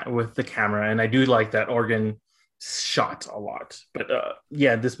the camera, and I do like that organ shot a lot. But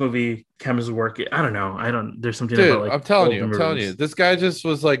yeah, this movie, camera's work, I don't know, there's something Dude, about, like, I'm telling you, this guy just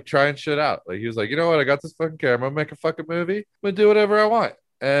was like trying shit out. Like he was like, you know what, I got this fucking camera, I'm gonna make a fucking movie, I'm gonna do whatever I want.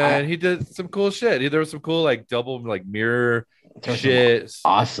 And he did some cool shit. There was some cool like double like mirror shit.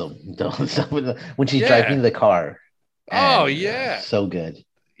 Awesome. When she's driving the car. Oh yeah, so good.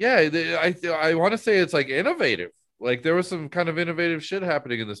 Yeah, I want to say it's like innovative. Like there was some kind of innovative shit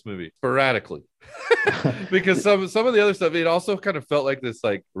happening in this movie sporadically, because some of the other stuff, it also kind of felt like this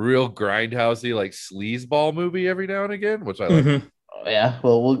like real grindhousey like sleazeball movie every now and again, which I like. Mm-hmm. Yeah,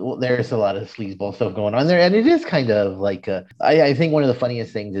 well, there's a lot of sleazeball stuff going on there, and it is kind of like I think one of the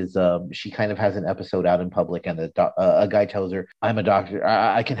funniest things is she kind of has an episode out in public, and a guy tells her, "I'm a doctor.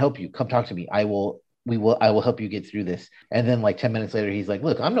 I can help you. Come talk to me. I will help you get through this." And then like 10 minutes later, he's like,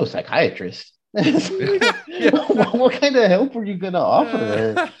 "Look, I'm no psychiatrist." What kind of help were you gonna offer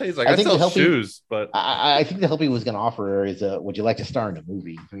her? He's like, I sell shoes, but I think the help he was gonna offer her is, would you like to star in a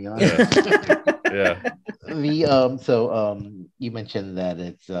movie? To be honest. Yeah. You mentioned that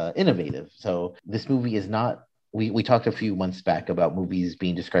it's innovative. So this movie is not. We talked a few months back about movies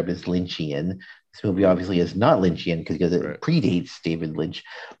being described as Lynchian. This movie obviously is not Lynchian because it predates David Lynch.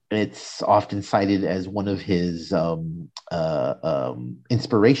 It's often cited as one of his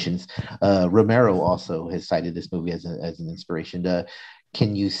inspirations. Romero also has cited this movie as an inspiration.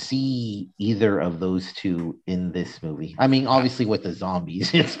 Can you see either of those two in this movie? I mean, obviously with the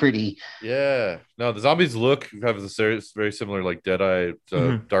zombies, it's pretty. Yeah, no, the zombies have a very similar like Deadeye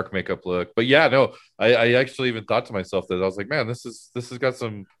dark makeup look. But yeah, no, I actually even thought to myself that I was like, man, this has got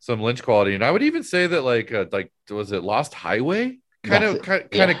some Lynch quality, and I would even say that like was it Lost Highway? Kind of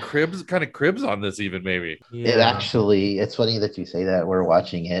cribs on this even maybe. Yeah. It's funny that you say that. We're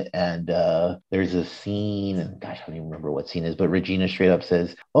watching it and there's a scene, and gosh, I don't even remember what scene it is, but Regina straight up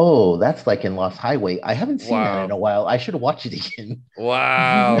says, "Oh, that's like in Lost Highway. I haven't seen that in a while. I should watch it again."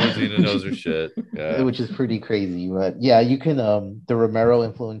 Wow, Regina knows her shit. Yeah. Which is pretty crazy. But yeah, you can the Romero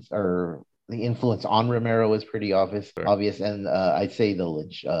influence, or the influence on Romero, is pretty obvious, and I'd say the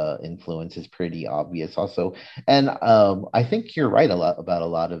Lynch influence is pretty obvious also. And I think you're right about a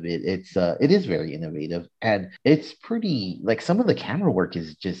lot of it. It is very innovative, and it's pretty, like, some of the camera work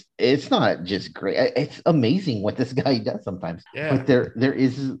is just, it's not just great. It's amazing what this guy does sometimes. Yeah. But there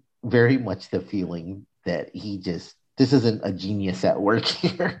is very much the feeling that this isn't a genius at work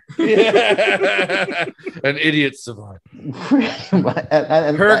here. Yeah. An idiot savant.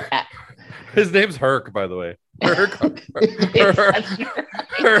 Herc. His name's Herc, by the way. Her That's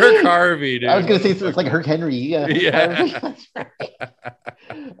right. Harvey, dude. I was gonna say so it's like Herc Henry. Yeah. Yeah. That's right.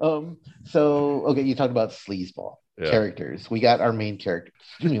 So okay, you talked about sleazeball characters. We got our main character.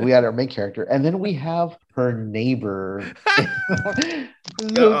 Excuse me, we got our main character, and then we have her neighbor.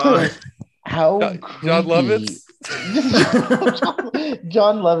 How John creepy. Lovitz.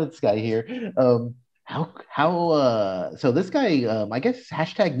 John Lovitz guy here. So this guy, I guess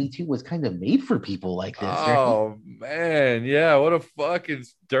hashtag Me Too was kind of made for people like this. Oh man, yeah, what a fucking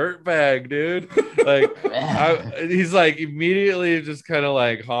dirtbag, dude. Like he's like immediately just kind of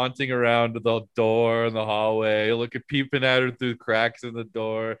like haunting around the door in the hallway, peeping at her through cracks in the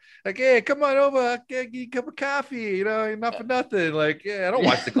door. Like, hey, come on over, I'll get you a cup of coffee, you know, not for nothing. Like, yeah, I don't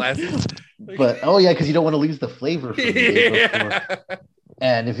watch the glasses. But because you don't want to lose the flavor from the day before.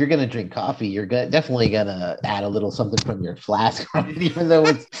 And if you're gonna drink coffee, you're definitely gonna add a little something from your flask, right? Even though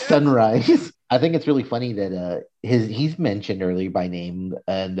it's sunrise. I think it's really funny that he's mentioned earlier by name,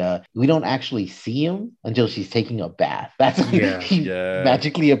 and we don't actually see him until she's taking a bath. That's when he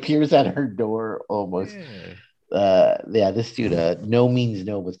magically appears at her door almost. This dude, no means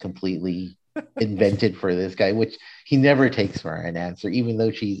no, was completely invented for this guy, which he never takes for an answer, even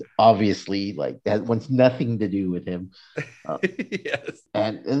though she's obviously like that wants nothing to do with him. Yes.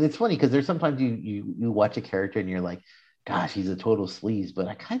 And it's funny because there's sometimes you watch a character and you're like, gosh, he's a total sleaze, but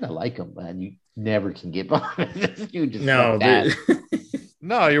I kind of like him, man. You never can get behind this dude.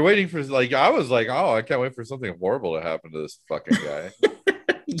 No, you're waiting for I was like, oh, I can't wait for something horrible to happen to this fucking guy.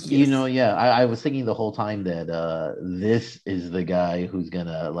 Yes. You know, I was thinking the whole time that this is the guy who's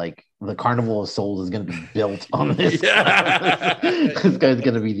gonna the Carnival of Souls is gonna be built on this. This guy's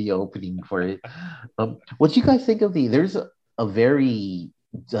gonna be the opening for it. What do you guys think of there's a very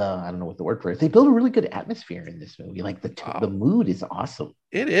I don't know what the word for it. They build a really good atmosphere in this movie. Like the mood is awesome.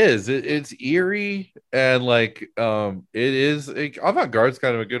 It is. It's eerie and it is avant-garde is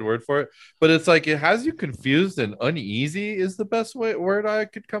kind of a good word for it, but it's like it has you confused and uneasy is the best word I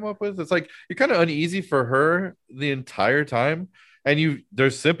could come up with. It's like you're kind of uneasy for her the entire time, and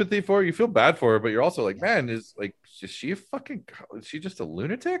there's sympathy for her. You feel bad for her, but you're also like, man, is she just a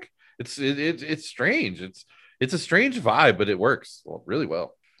lunatic? It's strange. It's a strange vibe, but it works really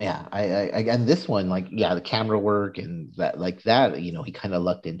well. Yeah, I and this one, the camera work and that, he kind of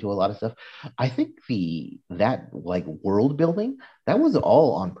lucked into a lot of stuff. I think that world building, that was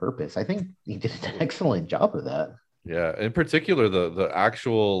all on purpose. I think he did an excellent job of that. Yeah, in particular, the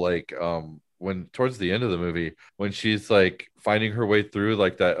actual when towards the end of the movie, when she's finding her way through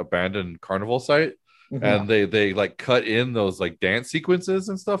that abandoned carnival site. Mm-hmm. And they cut in those dance sequences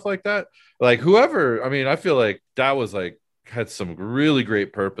and stuff like that. Whoever, I mean, I feel like that was had some really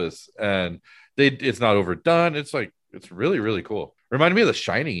great purpose, and it's not overdone. It's really, really cool. Reminded me of The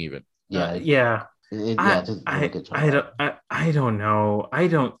Shining even. Yeah. I don't know. I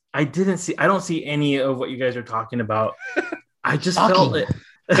don't see any of what you guys are talking about. I just felt it.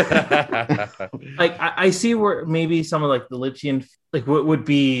 I see where maybe some of the Lynchian what would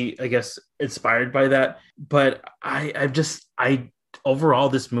be, I guess, inspired by that, but I overall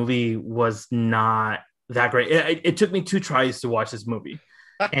this movie was not that great. It took me 2 tries to watch this movie,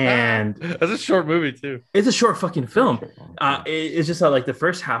 and that's a short movie too. It's a short fucking film. It's just that the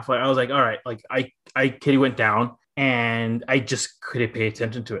first half, I was like, all right, I kitty went down, and I just couldn't pay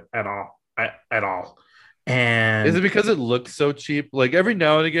attention to it at all. And is it because it looked so cheap? Every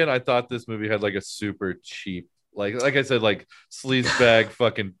now and again, I thought this movie had a super cheap, like I said, sleaze bag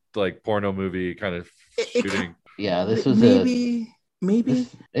fucking porno movie kind of shooting. This was maybe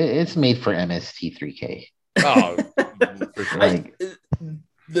it's made for MST3K. Oh, for sure.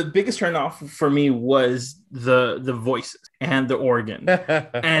 The biggest turn off for me was the voices and the organ.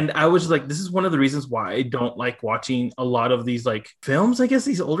 And I was this is one of the reasons why I don't like watching a lot of these films, I guess,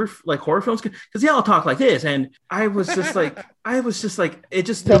 these older horror films, because they all talk like this. And I was just it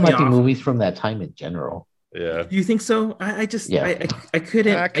just threw me off. Movies from that time in general. Yeah. You think so? I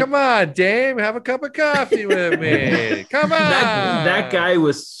couldn't. Come on, Dame, have a cup of coffee with me. Come on. That guy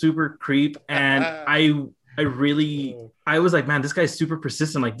was super creep, and I was like, man, this guy's super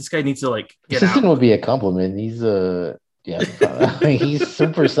persistent. This guy needs to get persistent out. Would be a compliment. He's he's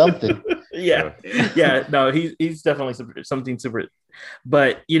super something. Yeah. No, he's definitely something super.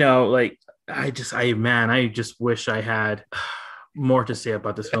 But I just wish I had more to say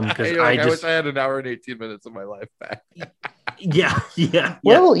about this film, because I wish I had an hour and 18 minutes of my life back. Yeah.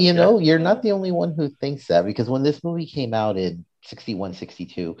 Well, you're not the only one who thinks that, because when this movie came out in 61,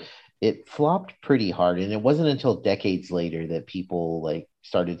 62, it flopped pretty hard, and it wasn't until decades later that people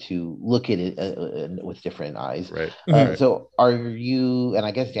started to look at it with different eyes. Right. So are you, and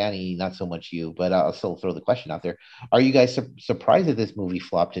I guess Danny, not so much you, but I'll still throw the question out there. Are you guys surprised that this movie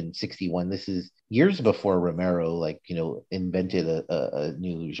flopped in 61? This is years before Romero, like, invented a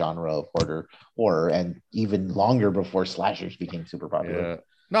new genre of horror, and even longer before slashers became super popular. Yeah.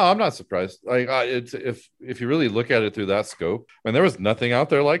 No, I'm not surprised. Like, it's if you really look at it through that scope, I mean, there was nothing out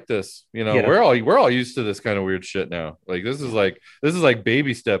there like this. Yeah. We're all used to this kind of weird shit now. Like, this is like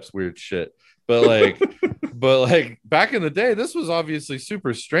baby steps weird shit. But like, back in the day, this was obviously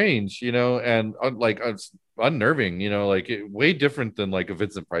super strange, and unnerving. Way different than like a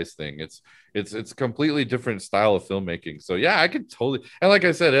Vincent Price thing. It's completely different style of filmmaking. So yeah, I could totally. And like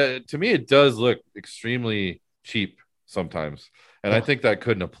I said, to me, it does look extremely cheap sometimes. And I think that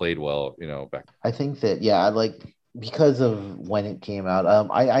couldn't have played well, back. I think that, yeah, because of when it came out,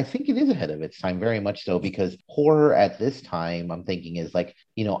 I think it is ahead of its time, very much so, because horror at this time, I'm thinking, is like,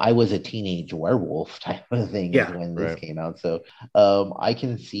 I was a teenage werewolf type of thing when this came out. So I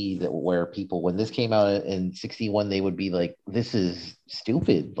can see that where people, when this came out in 61, they would be like, this is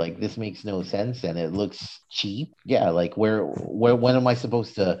stupid. Like, this makes no sense and it looks cheap. Yeah, like when am I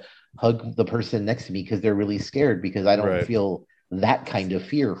supposed to hug the person next to me because they're really scared, because I don't feel that kind of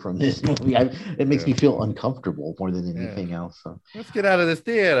fear from this movie. It makes me feel uncomfortable more than anything else. So let's get out of this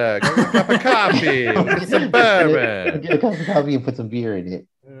theater. Go get a cup of coffee. Get some bourbon. Get a cup of coffee and put some beer in it.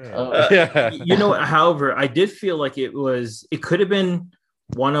 However, I did feel like it could have been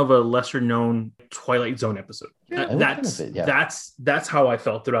one of a lesser known Twilight Zone episode. That's how I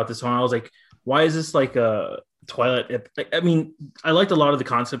felt throughout this one. I was like, why is this like a Twilight? I mean, I liked a lot of the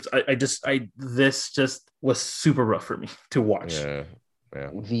concepts. This just was super rough for me to watch.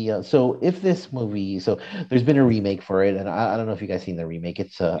 Yeah. So if this movie, there's been a remake for it, and I don't know if you guys seen the remake.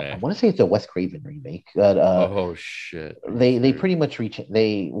 It's I want to say it's a Wes Craven remake. But, oh shit! They pretty much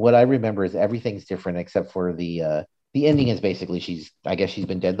what I remember is everything's different except for the ending is basically I guess she's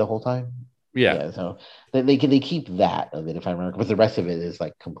been dead the whole time. Yeah. So they keep that of it, if I remember, but the rest of it is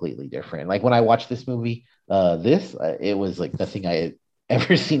like completely different. Like when I watched this movie, it was like nothing I had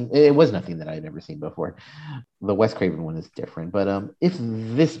ever seen. It was nothing that I had ever seen before. The Wes Craven one is different, but if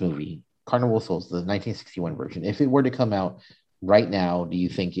this movie, Carnival of Souls, the 1961 version, if it were to come out right now, do you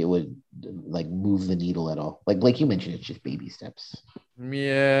think it would like move the needle at all? Like you mentioned, it's just baby steps.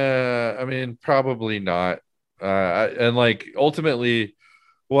 Yeah, I mean, probably not. And like ultimately,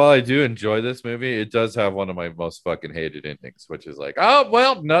 while I do enjoy this movie, it does have one of my most fucking hated endings, which is like, oh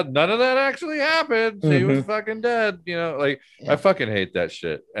well, none of that actually happened. She was fucking dead. I fucking hate that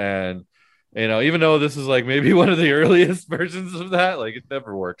shit. And even though this is like maybe one of the earliest versions of that, like it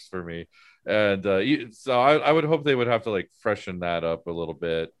never works for me. And so I would hope they would have to like freshen that up a little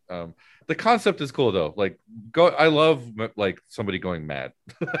bit. The concept is cool though. I love like somebody going mad.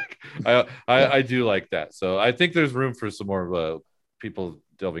 I do like that. So I think there's room for some more people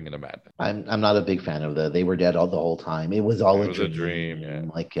delving into madness. I'm not a big fan of they were dead all the whole time. It was all a dream. Yeah.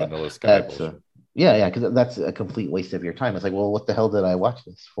 Like that's because that's a complete waste of your time. It's like, well, what the hell did I watch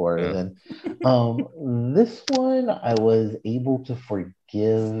this for? Yeah. And then this one I was able to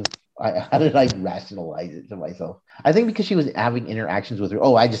forgive. How did I rationalize it to myself? I think because she was having interactions with her.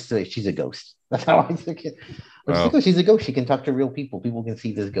 Oh, I just say she's a ghost. That's how I took it. She's a ghost. She can talk to real people. People can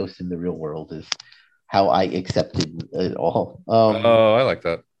see this ghost in the real world. Is how I accepted it all. I like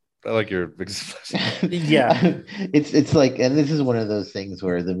that. I like your yeah. It's like, and this is one of those things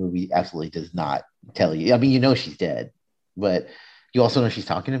where the movie absolutely does not tell you. I mean, she's dead, but you also know she's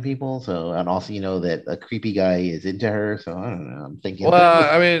talking to people. So, and also that a creepy guy is into her. So I don't know. I'm thinking. Well,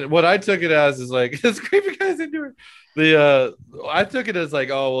 I mean, what I took it as is like this creepy guy's into her. I took it as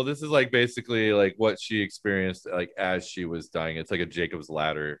like, oh well, this is like basically like what she experienced like as she was dying. It's like a Jacob's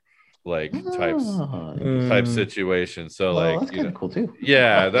Ladder type situation. So that's kind of cool too.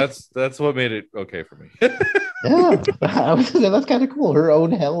 Yeah, that's what made it okay for me. Yeah, I was gonna say, that's kind of cool. Her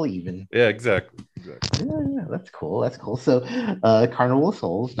own hell, even. Yeah, exactly. Yeah, that's cool. So, Carnival of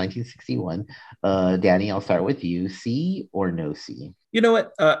Souls, 1961. Danny, I'll start with you. See or no see? You know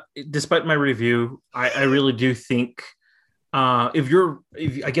what? Despite my review, I really do think. If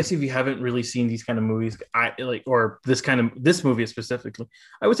you haven't really seen these kind of movies, this movie specifically,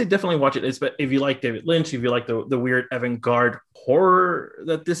 I would say definitely watch it. But if you like David Lynch, if you like the weird avant-garde horror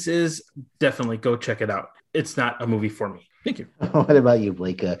that this is, definitely go check it out. It's not a movie for me. Thank you. What about you,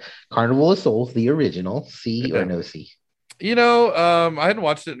 Blake? Carnival of Souls, the original, see or no see? I hadn't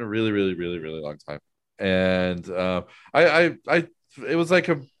watched it in a really, really, really, really long time, and it was like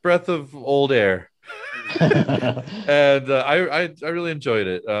a breath of old air. And I really enjoyed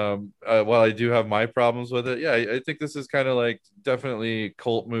it. While I do have my problems with it, yeah, I think this is kind of like definitely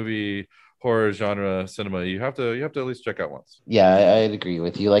cult movie horror genre cinema. You have to at least check out once. Yeah, I'd agree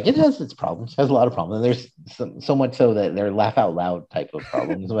with you. Like, it has its problems, has a lot of problems. There's so much so that they're laugh out loud type of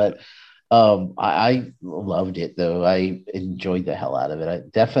problems, but I loved it though. I enjoyed the hell out of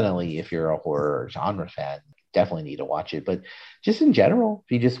it. Definitely, if you're a horror genre fan, definitely need to watch it. But just in general,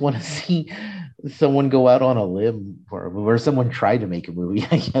 if you just want to see someone go out on a limb or someone try to make a movie,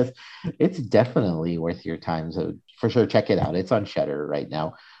 I guess it's definitely worth your time. So for sure, check it out. It's on Shudder right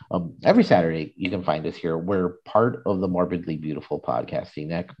now. Every Saturday, you can find us here. We're part of the Morbidly Beautiful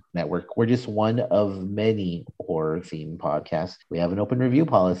podcasting network. We're just one of many horror-themed podcasts. We have an open review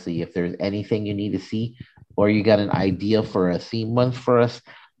policy. If there's anything you need to see or you got an idea for a theme month for us,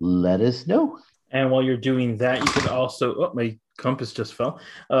 let us know. And while you're doing that, you could also, my compass just fell.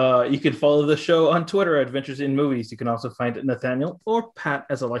 You can follow the show on Twitter at Adventures in Movies. You can also find Nathaniel, or Pat,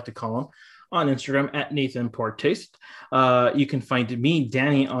 as I like to call him, on Instagram at Nathan Poor Taste. You can find me,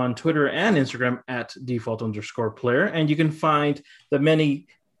 Danny, on Twitter and Instagram at default_player. And you can find the many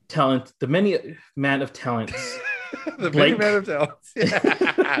man of talents. The Blake. Many man of talents.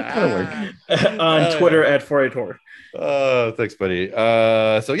 On Twitter at 4ATOR. Oh, thanks, buddy.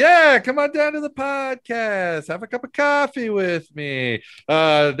 So yeah, come on down to the podcast. Have a cup of coffee with me.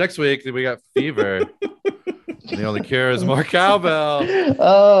 Next week we got Fever. The only cure is more cowbell.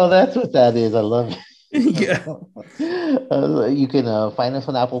 Oh, that's what that is. I love it. Yeah. You can find us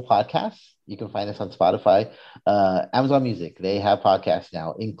on Apple Podcasts. You can find us on Spotify, Amazon Music. They have podcasts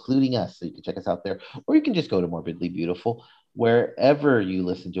now, including us. So you can check us out there. Or you can just go to Morbidly Beautiful. Wherever you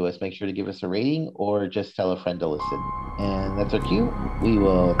listen to us, make sure to give us a rating or just tell a friend to listen. And that's our cue. We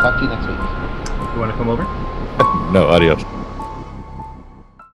will talk to you next week. You want to come over? No, adios.